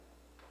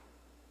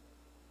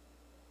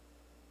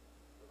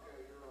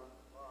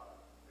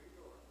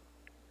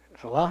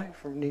Live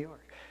from New York.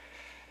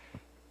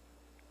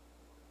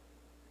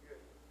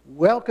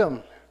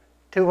 Welcome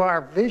to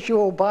our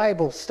visual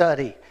Bible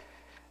study.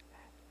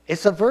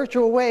 It's a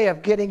virtual way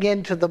of getting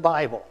into the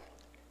Bible.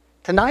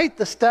 Tonight,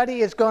 the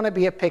study is going to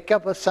be a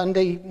pickup of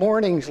Sunday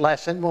morning's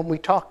lesson when we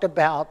talked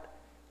about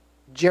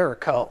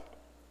Jericho.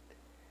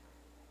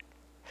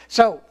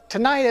 So,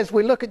 tonight, as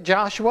we look at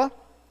Joshua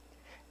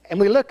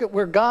and we look at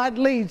where God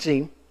leads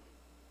him,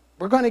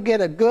 we're going to get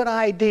a good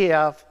idea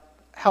of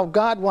how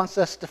God wants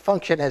us to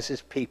function as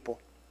His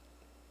people.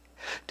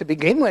 To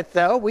begin with,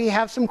 though, we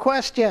have some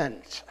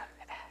questions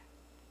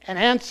and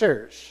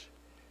answers.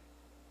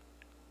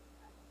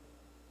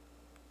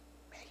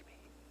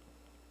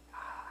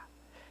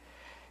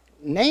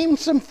 Name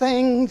some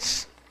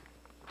things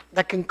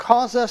that can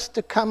cause us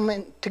to come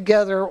in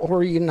together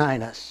or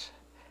unite us.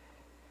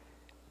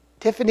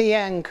 Tiffany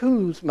Ann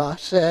Kuzma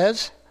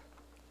says,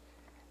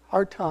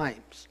 hard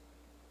times.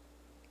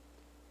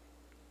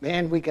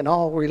 Man, we can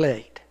all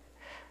relate.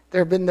 There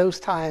have been those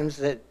times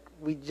that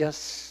we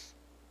just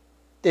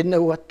didn't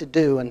know what to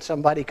do, and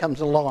somebody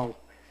comes along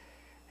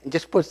and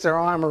just puts their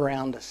arm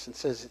around us and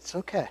says, it's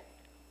okay.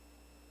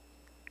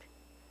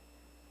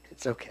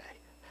 It's okay.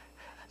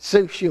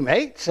 Sue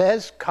Shumate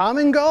says,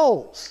 common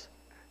goals.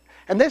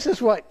 And this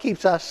is what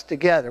keeps us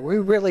together. We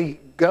really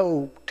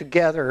go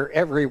together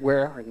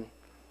everywhere, and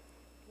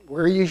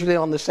we're usually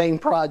on the same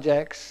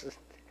projects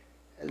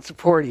and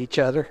support each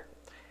other.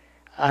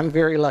 I'm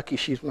very lucky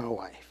she's my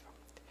wife.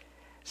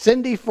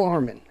 Cindy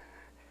Foreman,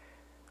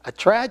 a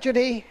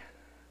tragedy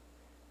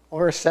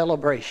or a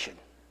celebration?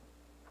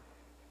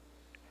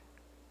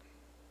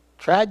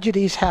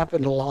 Tragedies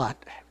happen a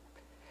lot,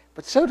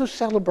 but so do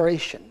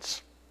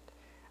celebrations.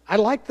 I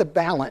like the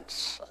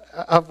balance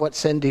of what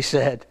Cindy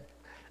said.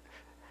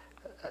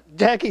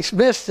 Jackie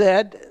Smith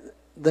said,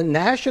 the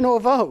national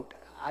vote.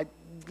 I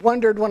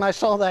wondered when I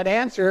saw that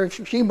answer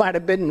if she might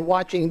have been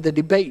watching the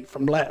debate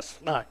from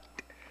last night.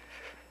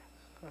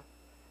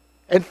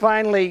 And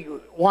finally,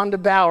 Wanda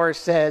Bauer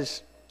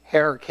says,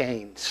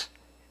 hurricanes.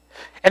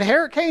 And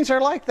hurricanes are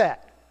like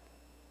that.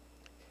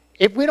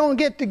 If we don't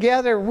get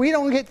together, we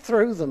don't get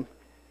through them.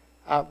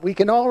 We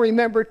can all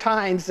remember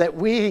times that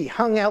we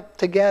hung out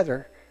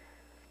together.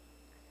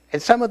 And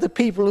some of the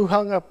people who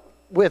hung up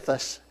with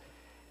us.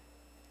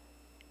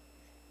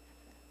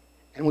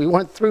 And we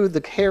went through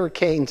the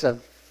hurricanes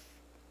of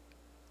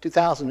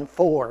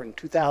 2004 and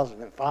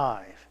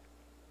 2005.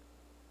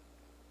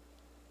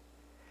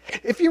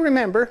 If you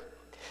remember,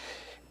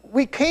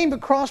 we came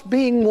across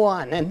being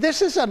one. And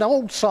this is an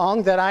old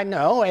song that I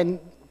know, and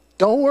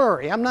don't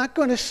worry, I'm not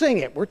going to sing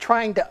it. We're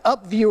trying to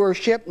up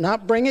viewership,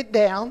 not bring it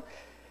down.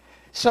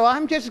 So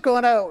I'm just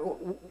going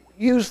to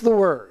use the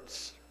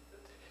words.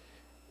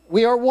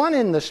 We are one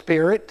in the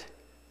Spirit.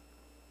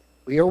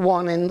 We are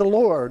one in the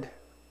Lord.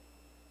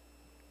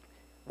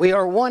 We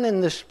are one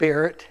in the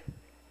Spirit.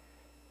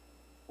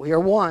 We are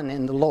one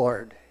in the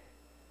Lord.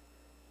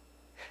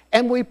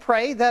 And we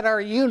pray that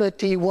our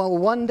unity will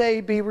one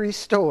day be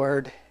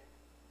restored.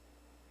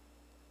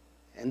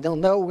 And they'll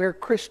know we're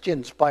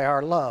Christians by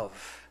our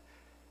love.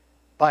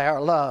 By our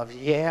love,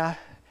 yeah.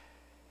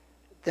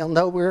 They'll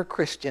know we're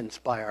Christians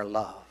by our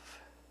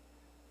love.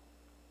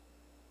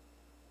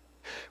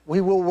 We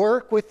will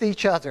work with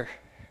each other.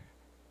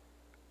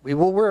 We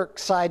will work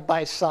side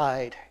by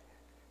side.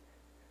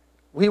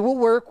 We will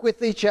work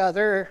with each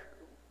other.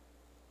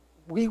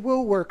 We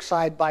will work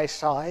side by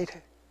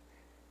side.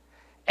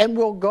 And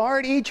we'll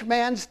guard each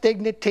man's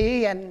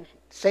dignity and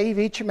save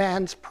each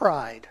man's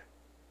pride.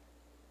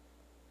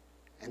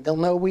 And they'll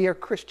know we are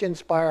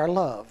Christians by our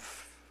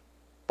love.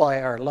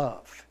 By our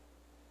love.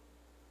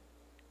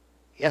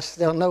 Yes,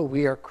 they'll know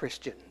we are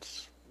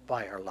Christians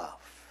by our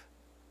love.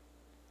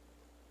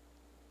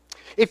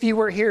 If you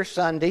were here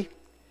Sunday,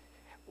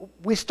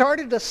 we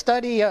started a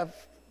study of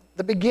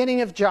the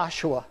beginning of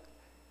Joshua.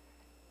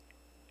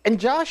 And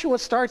Joshua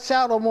starts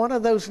out on one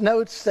of those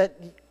notes that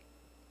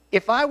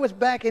if I was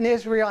back in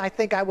Israel, I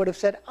think I would have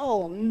said,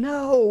 oh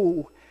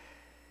no.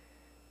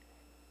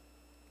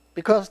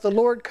 Because the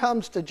Lord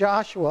comes to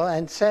Joshua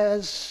and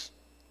says,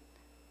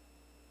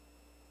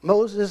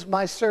 Moses,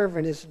 my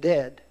servant, is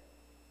dead.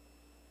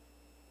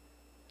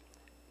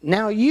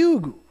 Now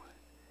you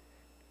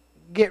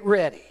get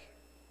ready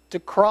to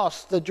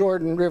cross the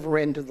Jordan River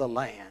into the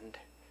land.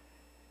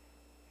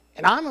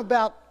 And I'm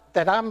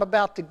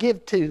about to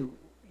give to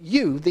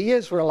you, the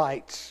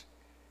Israelites.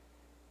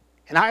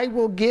 And I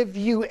will give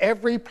you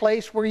every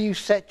place where you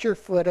set your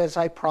foot as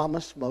I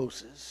promised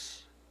Moses.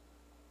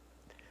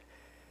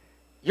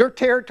 Your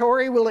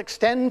territory will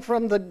extend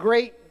from the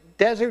great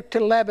desert to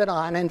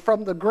Lebanon, and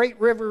from the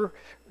great river,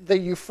 the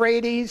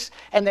Euphrates,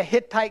 and the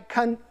Hittite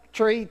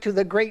country to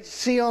the great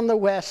sea on the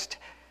west.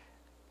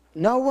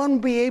 No one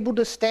will be able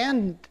to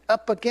stand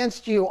up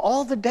against you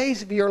all the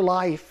days of your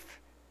life.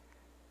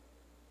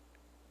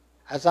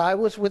 As I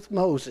was with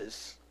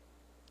Moses,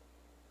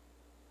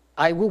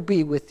 I will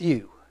be with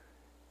you.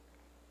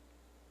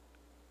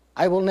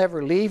 I will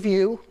never leave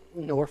you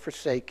nor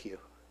forsake you.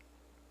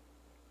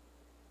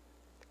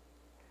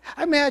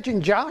 I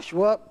imagine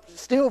Joshua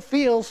still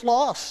feels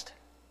lost.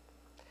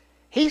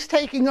 He's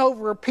taking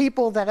over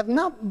people that have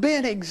not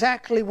been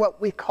exactly what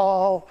we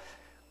call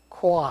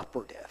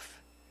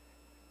cooperative.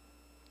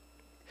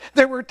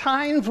 There were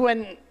times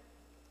when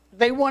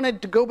they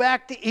wanted to go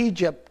back to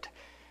Egypt.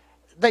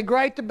 They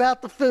griped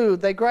about the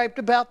food. They griped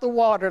about the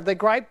water. They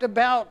griped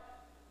about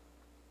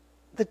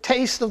the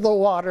taste of the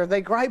water.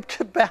 They griped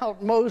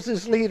about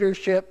Moses'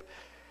 leadership.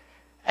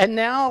 And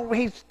now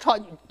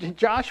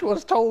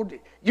Joshua's told,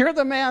 you're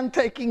the man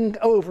taking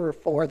over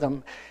for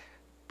them.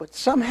 But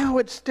somehow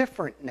it's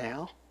different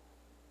now.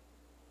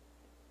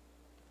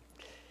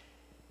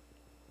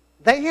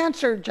 They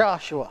answered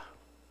Joshua,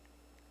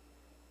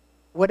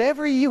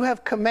 whatever you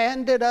have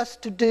commanded us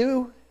to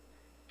do,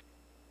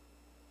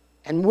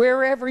 and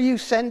wherever you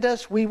send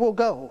us, we will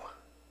go.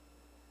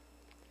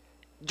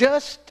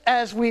 Just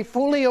as we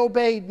fully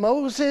obeyed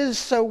Moses,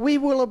 so we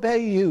will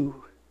obey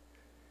you.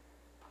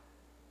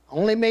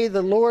 Only may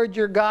the Lord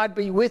your God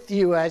be with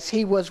you as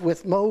he was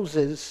with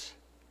Moses.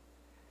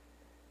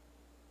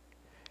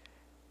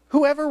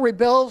 Whoever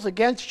rebels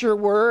against your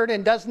word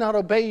and does not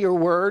obey your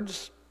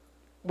words,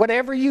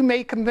 whatever you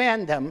may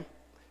command them,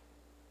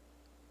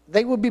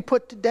 they will be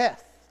put to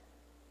death.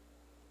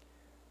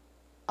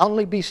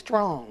 Only be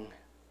strong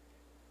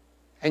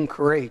and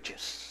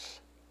courageous.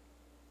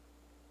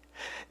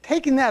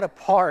 Taking that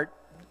apart,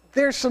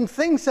 there's some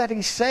things that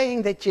he's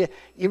saying that you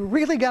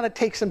really got to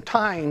take some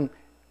time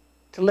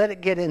to let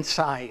it get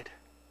inside.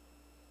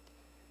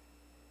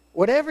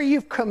 Whatever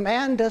you've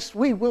commanded us,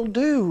 we will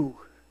do.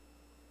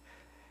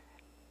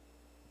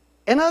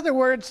 In other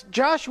words,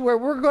 Joshua,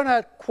 we're going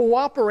to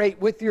cooperate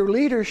with your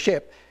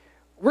leadership.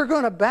 We're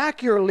going to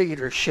back your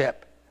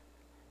leadership.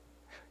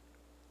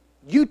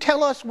 You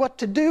tell us what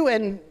to do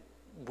and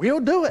we'll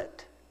do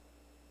it.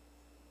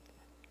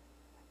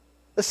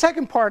 The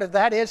second part of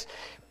that is,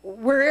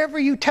 wherever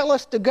you tell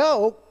us to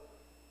go,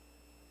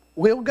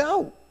 we'll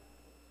go.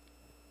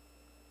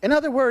 In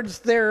other words,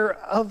 they're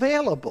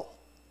available.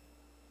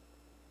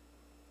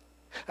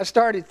 I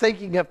started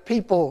thinking of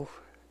people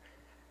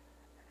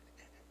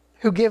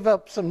who give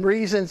up some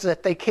reasons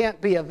that they can't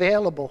be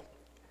available.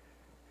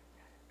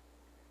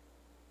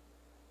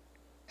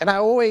 And I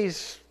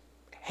always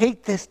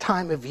hate this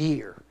time of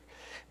year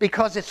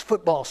because it's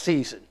football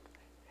season.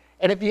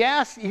 And if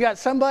you got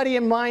somebody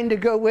in mind to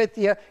go with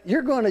you,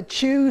 you're going to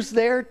choose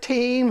their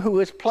team who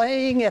is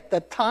playing at the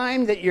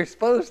time that you're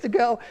supposed to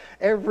go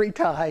every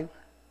time.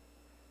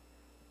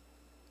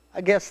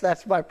 I guess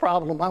that's my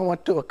problem. I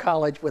went to a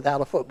college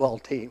without a football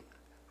team.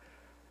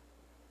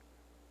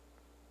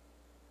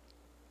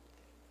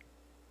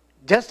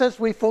 Just as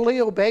we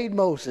fully obeyed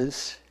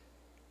Moses,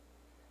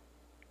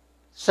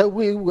 so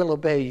we will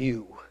obey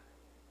you.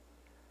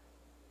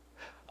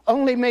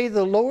 Only may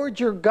the Lord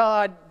your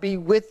God be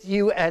with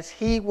you as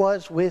he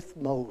was with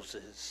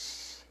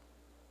Moses.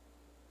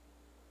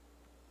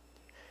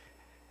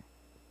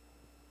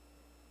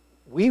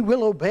 We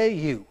will obey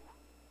you.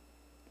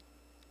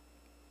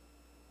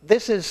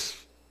 This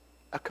is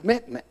a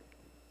commitment.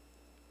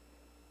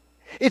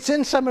 It's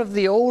in some of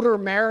the older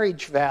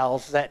marriage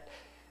vows that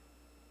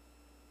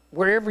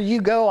wherever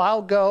you go,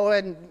 I'll go,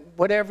 and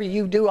whatever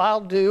you do,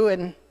 I'll do.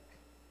 And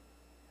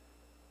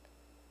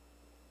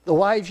the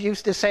wives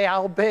used to say,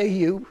 I'll obey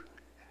you.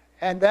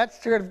 And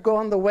that's sort of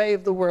gone the way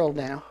of the world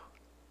now.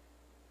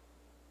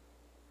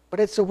 But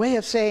it's a way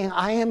of saying,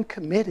 I am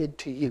committed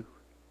to you.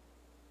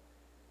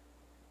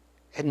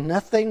 And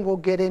nothing will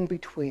get in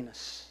between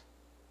us.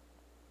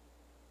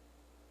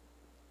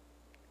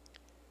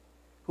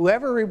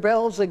 Whoever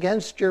rebels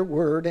against your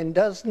word and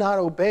does not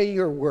obey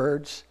your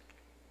words,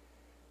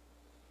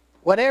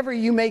 whatever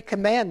you may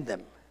command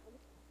them,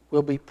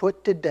 will be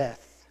put to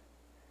death.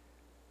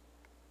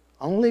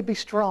 Only be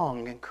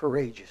strong and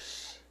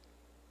courageous.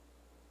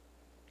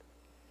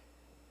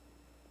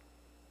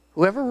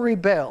 Whoever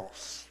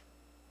rebels,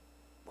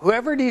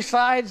 whoever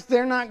decides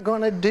they're not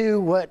going to do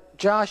what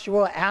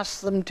Joshua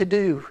asked them to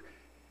do,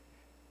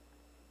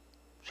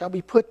 shall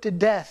be put to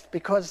death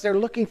because they're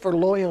looking for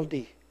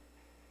loyalty.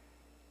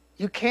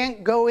 You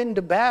can't go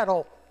into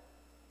battle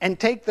and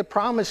take the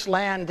promised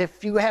land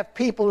if you have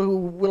people who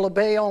will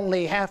obey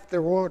only half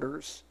their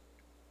orders.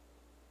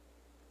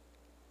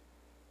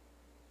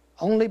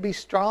 Only be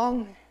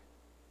strong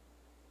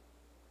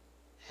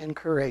and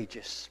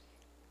courageous.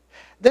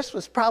 This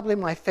was probably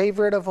my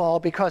favorite of all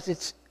because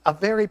it's a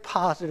very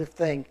positive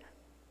thing.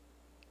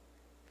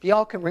 If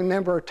y'all can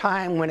remember a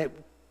time when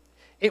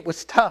it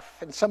was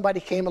tough and somebody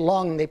came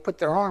along and they put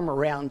their arm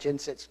around you and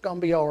said, it's going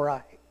to be all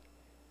right.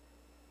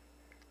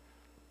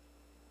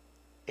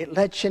 It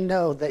lets you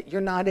know that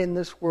you're not in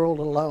this world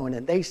alone.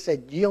 And they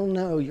said, you'll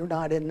know you're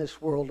not in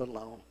this world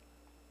alone.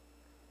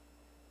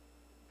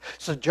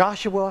 So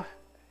Joshua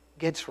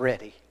gets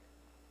ready.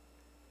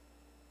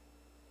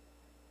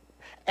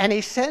 And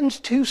he sends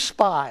 2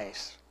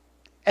 spies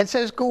and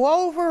says,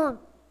 go over,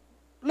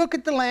 look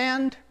at the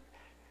land,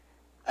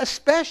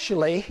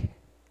 especially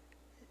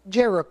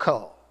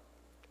Jericho.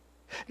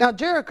 Now,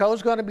 Jericho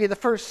is going to be the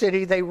first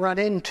city they run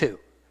into.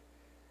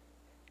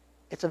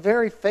 It's a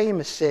very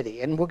famous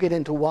city, and we'll get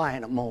into why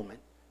in a moment.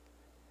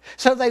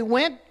 So they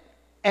went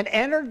and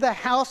entered the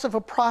house of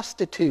a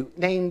prostitute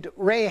named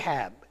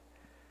Rahab,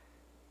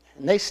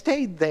 and they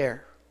stayed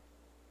there.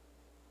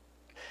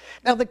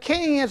 Now the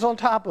king is on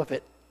top of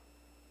it.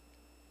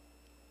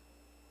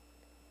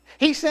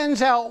 He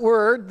sends out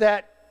word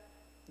that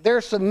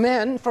there's some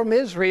men from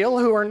Israel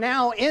who are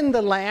now in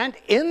the land,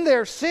 in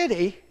their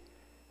city,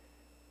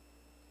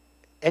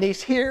 and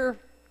he's here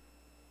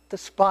to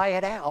spy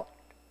it out.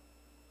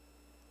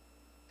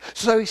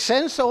 So he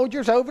sends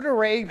soldiers over to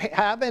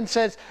Rahab and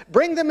says,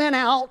 bring the men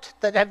out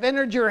that have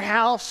entered your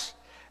house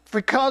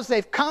because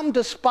they've come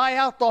to spy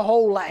out the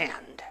whole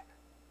land.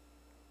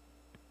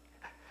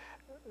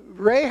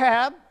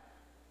 Rahab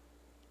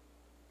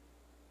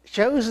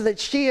shows that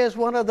she is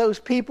one of those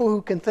people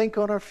who can think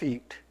on her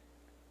feet.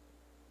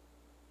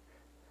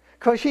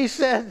 Because she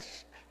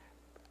says,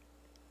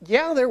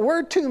 yeah, there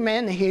were 2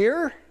 men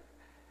here,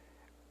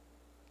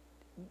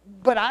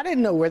 but I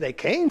didn't know where they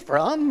came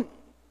from.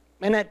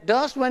 And at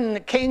dusk, when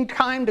it came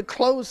time to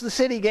close the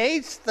city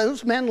gates,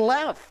 those men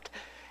left.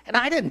 And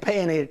I didn't pay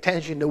any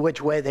attention to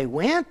which way they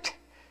went.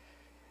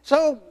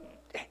 So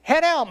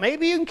head out,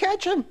 maybe you can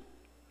catch them.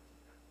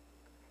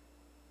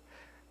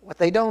 What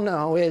they don't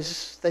know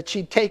is that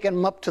she'd taken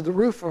them up to the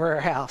roof of her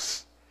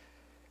house.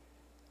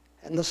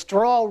 And the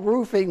straw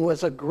roofing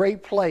was a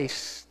great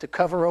place to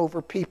cover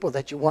over people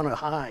that you want to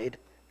hide.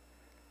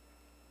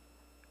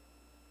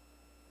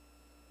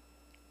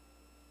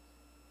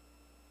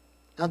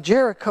 Now,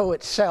 Jericho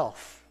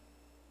itself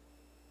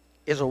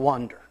is a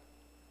wonder.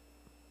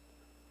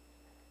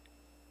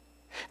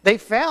 They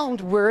found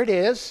where it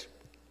is,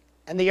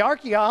 and the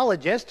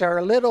archaeologists are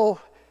a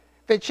little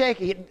bit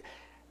shaky.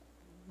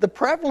 The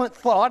prevalent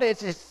thought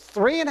is it's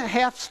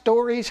 3.5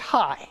 stories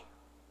high.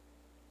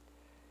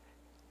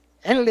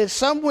 And it is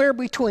somewhere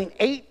between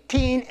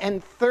 18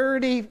 and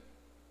 30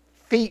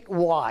 feet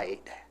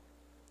wide.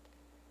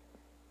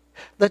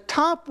 The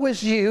top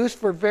was used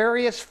for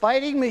various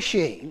fighting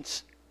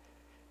machines,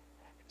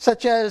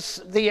 such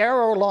as the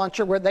arrow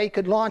launcher, where they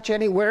could launch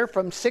anywhere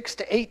from 6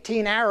 to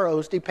 18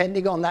 arrows,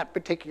 depending on that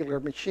particular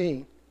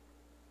machine.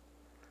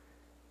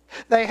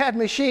 They had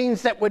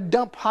machines that would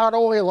dump hot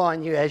oil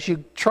on you as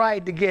you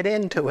tried to get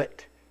into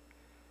it.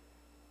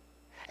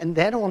 And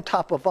then on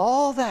top of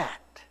all that,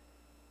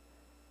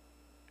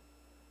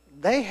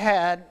 they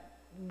had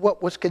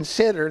what was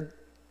considered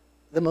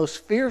the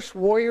most fierce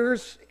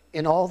warriors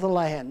in all the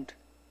land.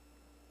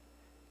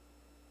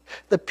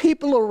 The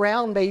people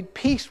around made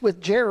peace with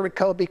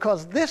Jericho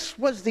because this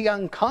was the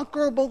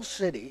unconquerable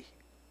city.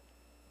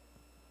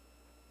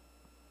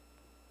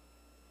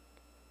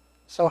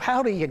 So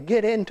how do you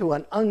get into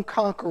an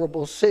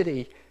unconquerable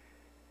city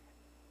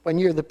when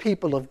you're the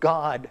people of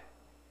God?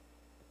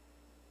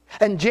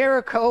 And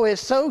Jericho is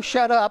so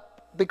shut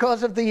up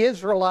because of the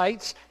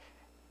Israelites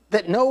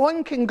that no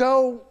one can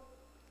go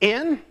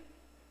in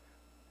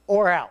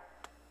or out.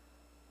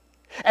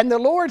 And the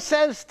Lord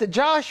says to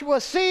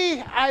Joshua, see,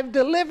 I've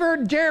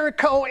delivered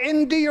Jericho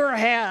into your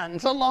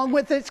hands, along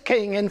with its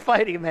king and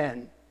fighting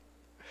men.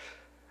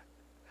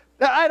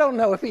 Now, I don't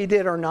know if he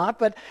did or not,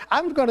 but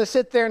I'm going to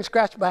sit there and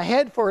scratch my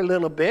head for a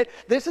little bit.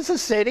 This is a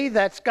city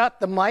that's got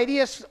the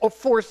mightiest of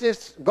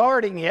forces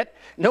guarding it.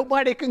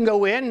 Nobody can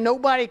go in,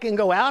 nobody can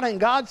go out, and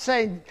God's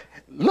saying,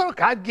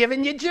 look, I've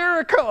given you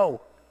Jericho.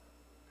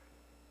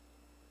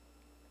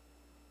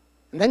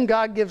 And then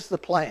God gives the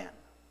plan.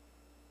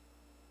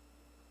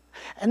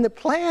 And the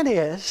plan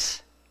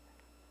is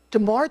to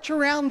march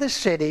around the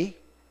city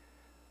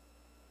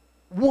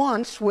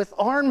once with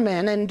armed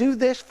men and do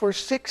this for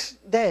 6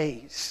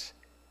 days.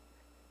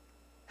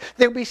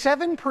 There'll be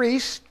 7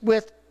 priests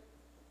with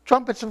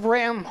trumpets of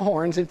ram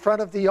horns in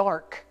front of the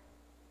ark.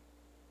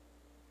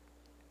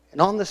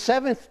 And on the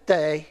 7th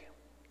day,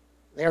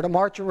 they're to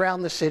march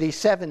around the city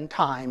 7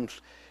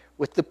 times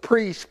with the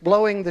priests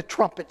blowing the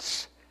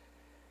trumpets.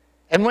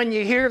 And when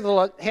you hear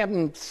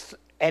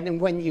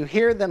when you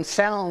hear them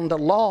sound a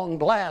long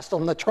blast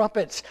on the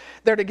trumpets,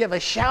 they're to give a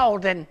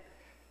shout, and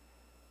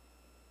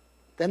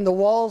then the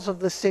walls of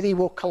the city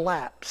will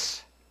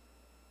collapse.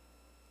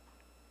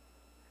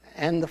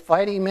 And the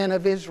fighting men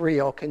of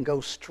Israel can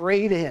go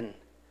straight in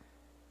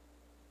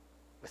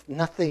with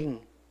nothing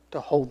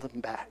to hold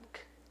them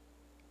back.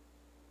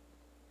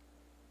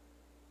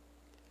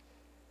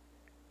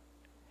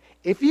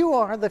 If you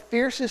are the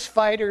fiercest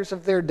fighters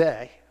of their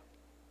day,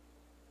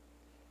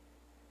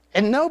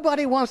 and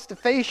nobody wants to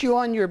face you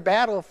on your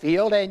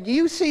battlefield, and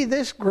you see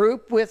this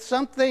group with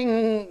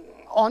something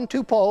on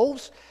 2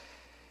 poles,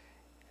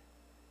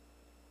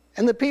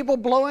 and the people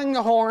blowing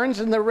the horns,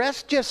 and the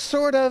rest just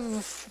sort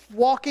of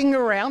walking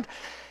around,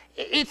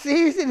 it's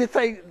easy to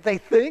think they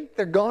think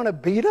they're going to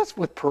beat us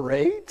with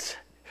parades.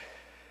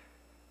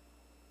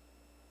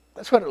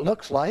 That's what it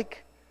looks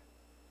like.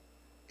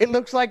 It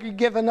looks like you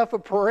give enough a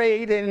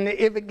parade, and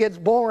if it gets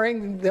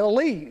boring, they'll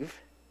leave.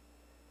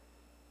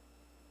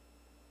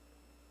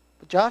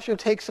 Joshua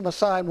takes them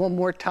aside one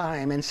more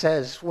time and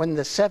says, when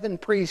the 7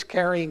 priests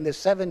carrying the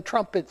 7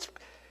 trumpets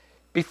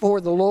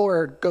before the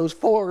Lord goes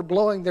forward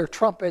blowing their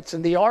trumpets,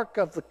 and the Ark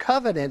of the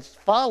Covenant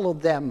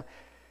followed them.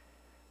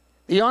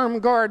 The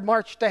armed guard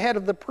marched ahead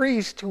of the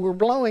priests who were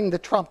blowing the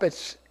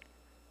trumpets.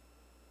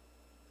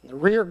 The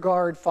rear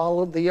guard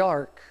followed the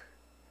ark.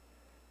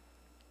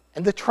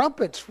 And the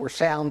trumpets were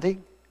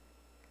sounding.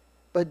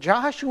 But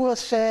Joshua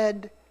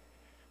said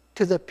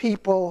to the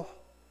people,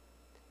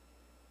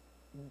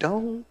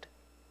 don't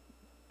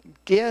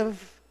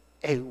give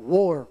a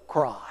war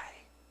cry.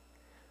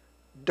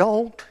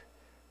 Don't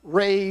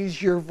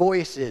raise your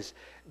voices.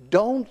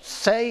 Don't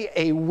say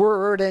a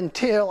word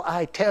until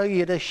I tell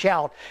you to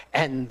shout.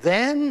 And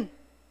then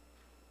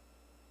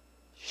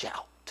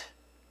shout.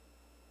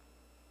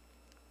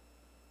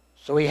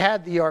 So he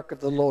had the ark of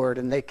the Lord,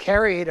 and they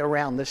carried it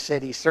around the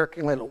city,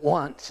 circling it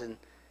once, and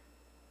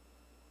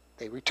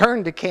they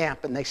return to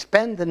camp, and they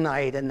spend the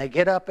night, and they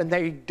get up and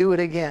they do it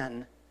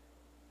again.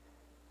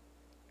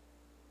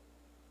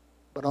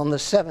 But on the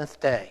seventh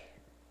day,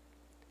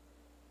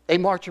 they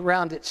march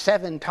around it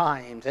 7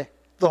 times,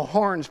 the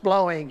horns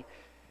blowing.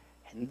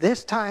 And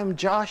this time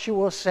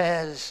Joshua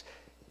says,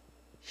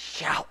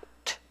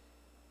 shout.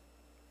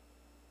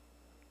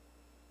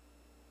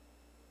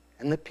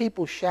 And the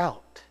people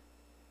shout.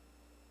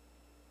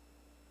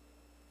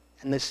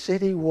 And the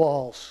city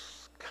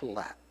walls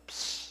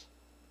collapse.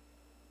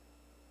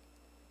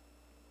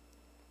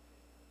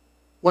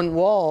 When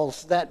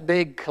walls that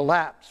big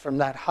collapse from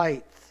that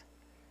height,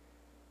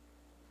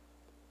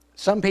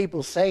 some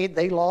people say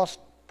they lost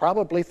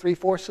probably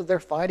 3/4 of their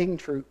fighting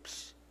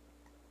troops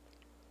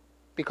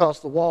because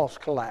the walls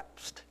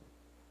collapsed.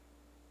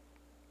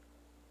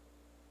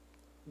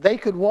 They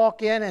could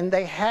walk in and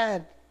they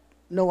had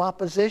no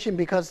opposition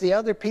because the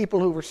other people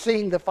who were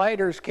seeing the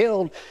fighters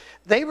killed,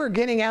 they were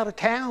getting out of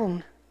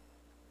town.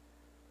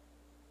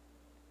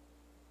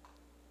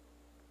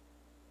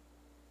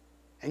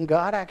 And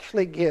God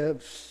actually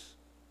gives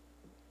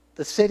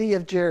the city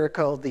of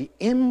Jericho the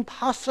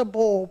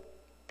impossible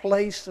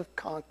place of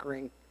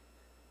conquering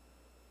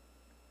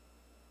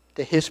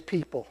to his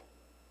people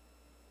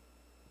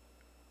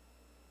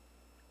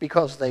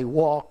because they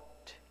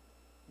walked,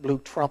 blew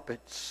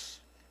trumpets,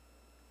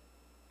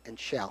 and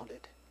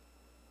shouted.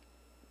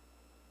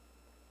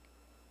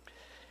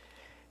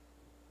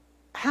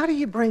 How do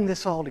you bring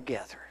this all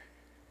together?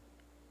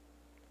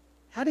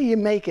 How do you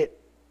make it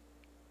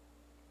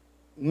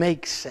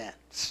make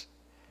sense?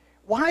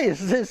 Why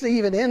is this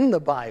even in the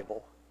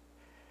Bible?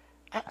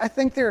 I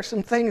think there are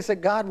some things that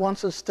God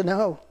wants us to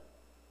know.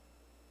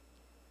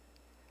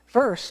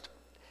 First,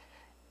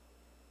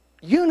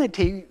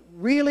 unity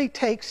really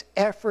takes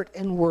effort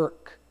and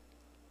work.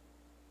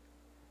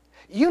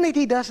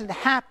 Unity doesn't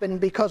happen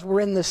because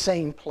we're in the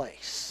same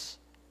place.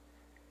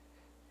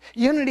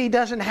 Unity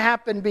doesn't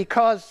happen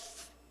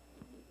because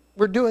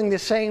we're doing the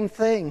same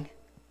thing.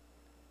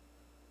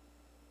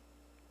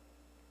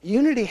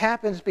 Unity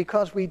happens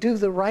because we do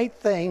the right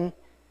thing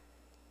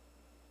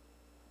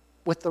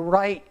with the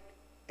right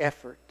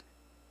effort.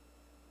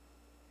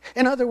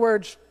 In other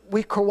words,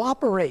 we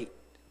cooperate.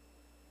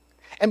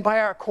 And by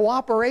our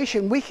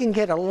cooperation, we can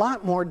get a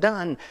lot more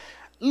done.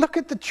 Look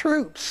at the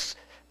troops.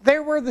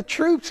 There were the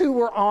troops who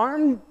were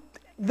armed.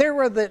 There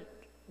were the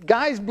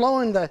guys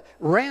blowing the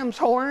ram's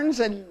horns,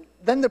 and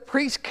then the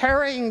priests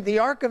carrying the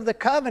Ark of the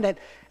Covenant,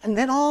 and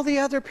then all the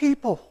other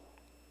people.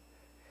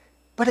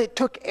 But it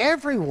took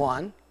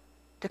everyone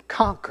to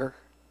conquer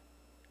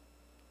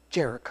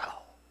Jericho.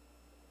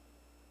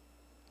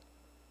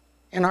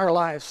 In our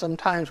lives,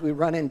 sometimes we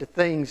run into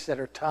things that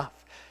are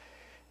tough.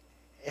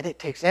 And it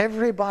takes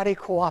everybody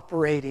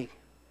cooperating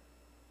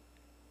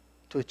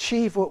to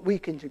achieve what we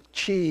can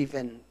achieve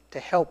and to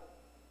help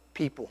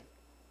people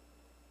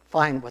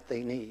find what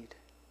they need.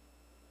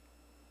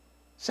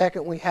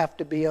 Second, we have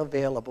to be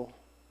available.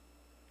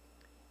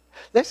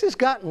 This has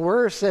gotten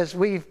worse as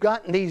we've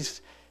gotten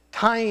these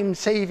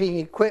time-saving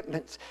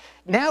equipments.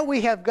 Now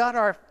we have got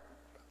our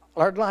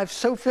lives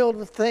so filled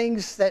with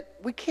things that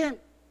we can't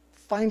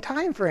find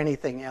time for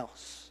anything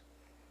else.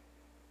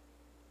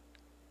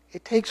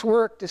 It takes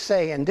work to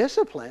say, and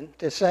discipline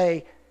to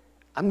say,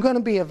 I'm going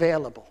to be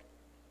available.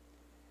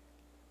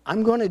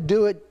 I'm going to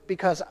do it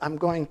because I'm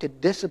going to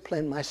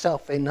discipline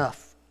myself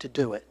enough to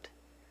do it.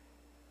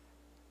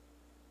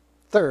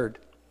 Third,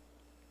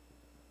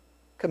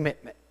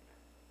 commitment.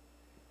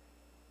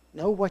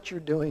 Know what you're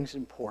doing is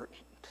important.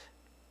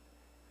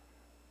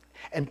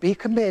 And be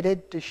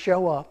committed to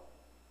show up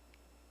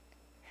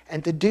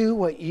and to do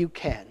what you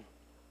can.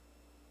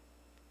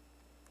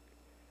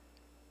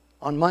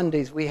 On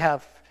Mondays, we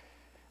have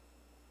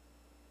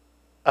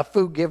a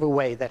food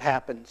giveaway that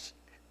happens.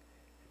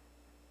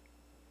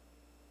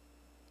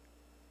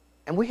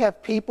 And we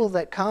have people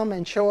that come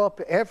and show up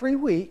every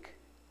week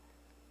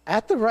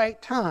at the right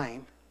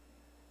time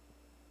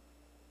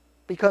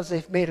because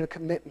they've made a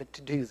commitment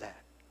to do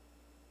that.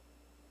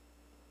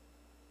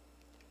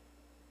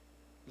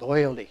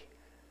 Loyalty.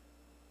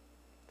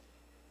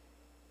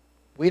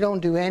 We don't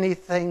do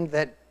anything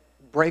that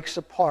breaks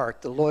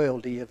apart the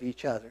loyalty of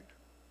each other.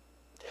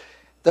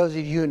 Those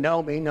of you who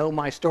know me know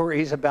my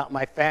stories about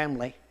my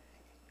family.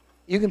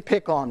 You can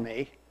pick on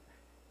me.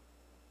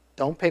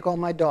 Don't pick on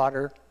my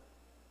daughter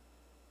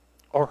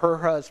or her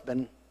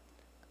husband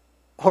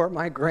or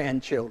my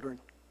grandchildren.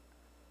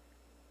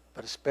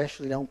 But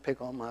especially don't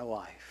pick on my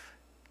wife.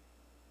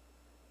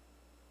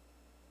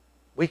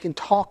 We can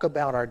talk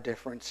about our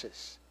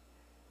differences,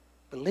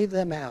 but leave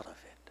them out of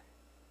it.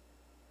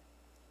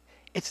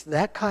 It's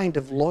that kind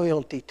of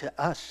loyalty to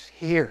us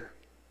here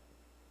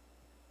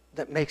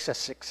that makes us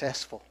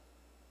successful.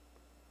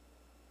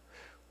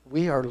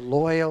 We are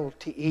loyal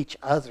to each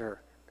other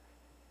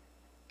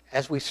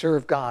as we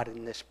serve God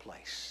in this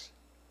place.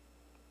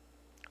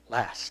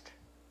 Last,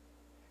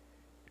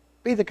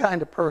 be the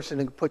kind of person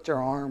who puts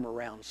their arm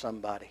around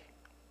somebody.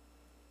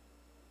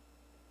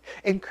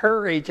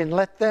 Encourage and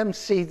let them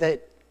see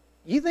that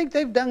you think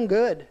they've done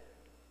good.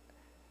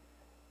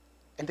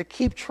 And to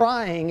keep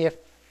trying if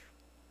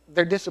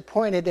they're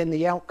disappointed in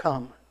the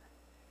outcome.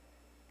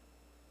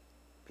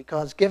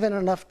 Because given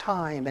enough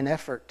time and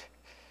effort,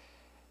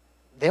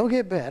 they'll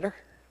get better.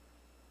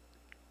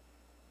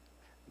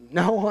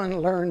 No one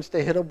learns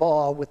to hit a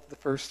ball with the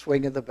first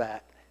swing of the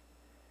bat.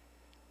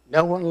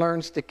 No one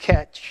learns to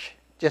catch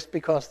just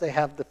because they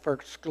have the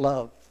first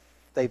glove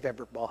they've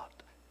ever bought.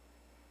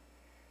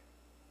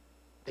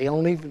 They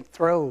don't even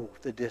throw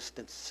the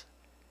distance.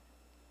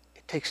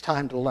 It takes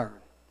time to learn.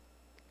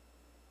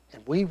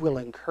 And we will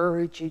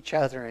encourage each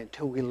other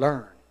until we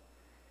learn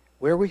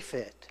where we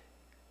fit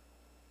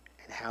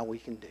and how we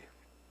can do.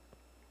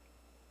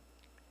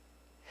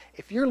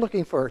 If you're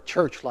looking for a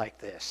church like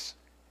this,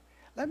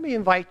 let me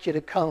invite you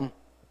to come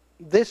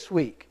this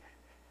week.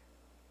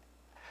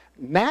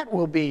 Matt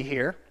will be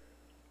here,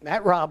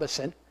 Matt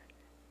Robinson,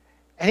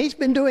 and he's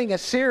been doing a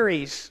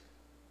series.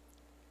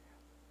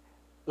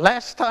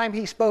 Last time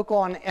he spoke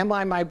on Am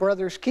I My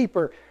Brother's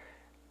Keeper?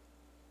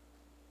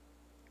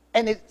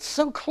 And it's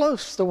so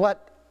close to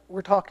what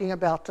we're talking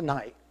about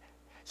tonight.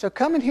 So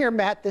come and hear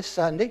Matt this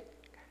Sunday,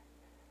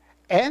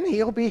 and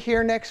he'll be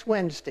here next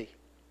Wednesday.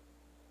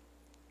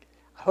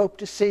 I hope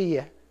to see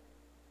you.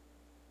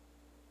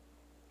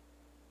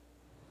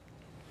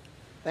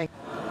 Thank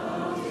you.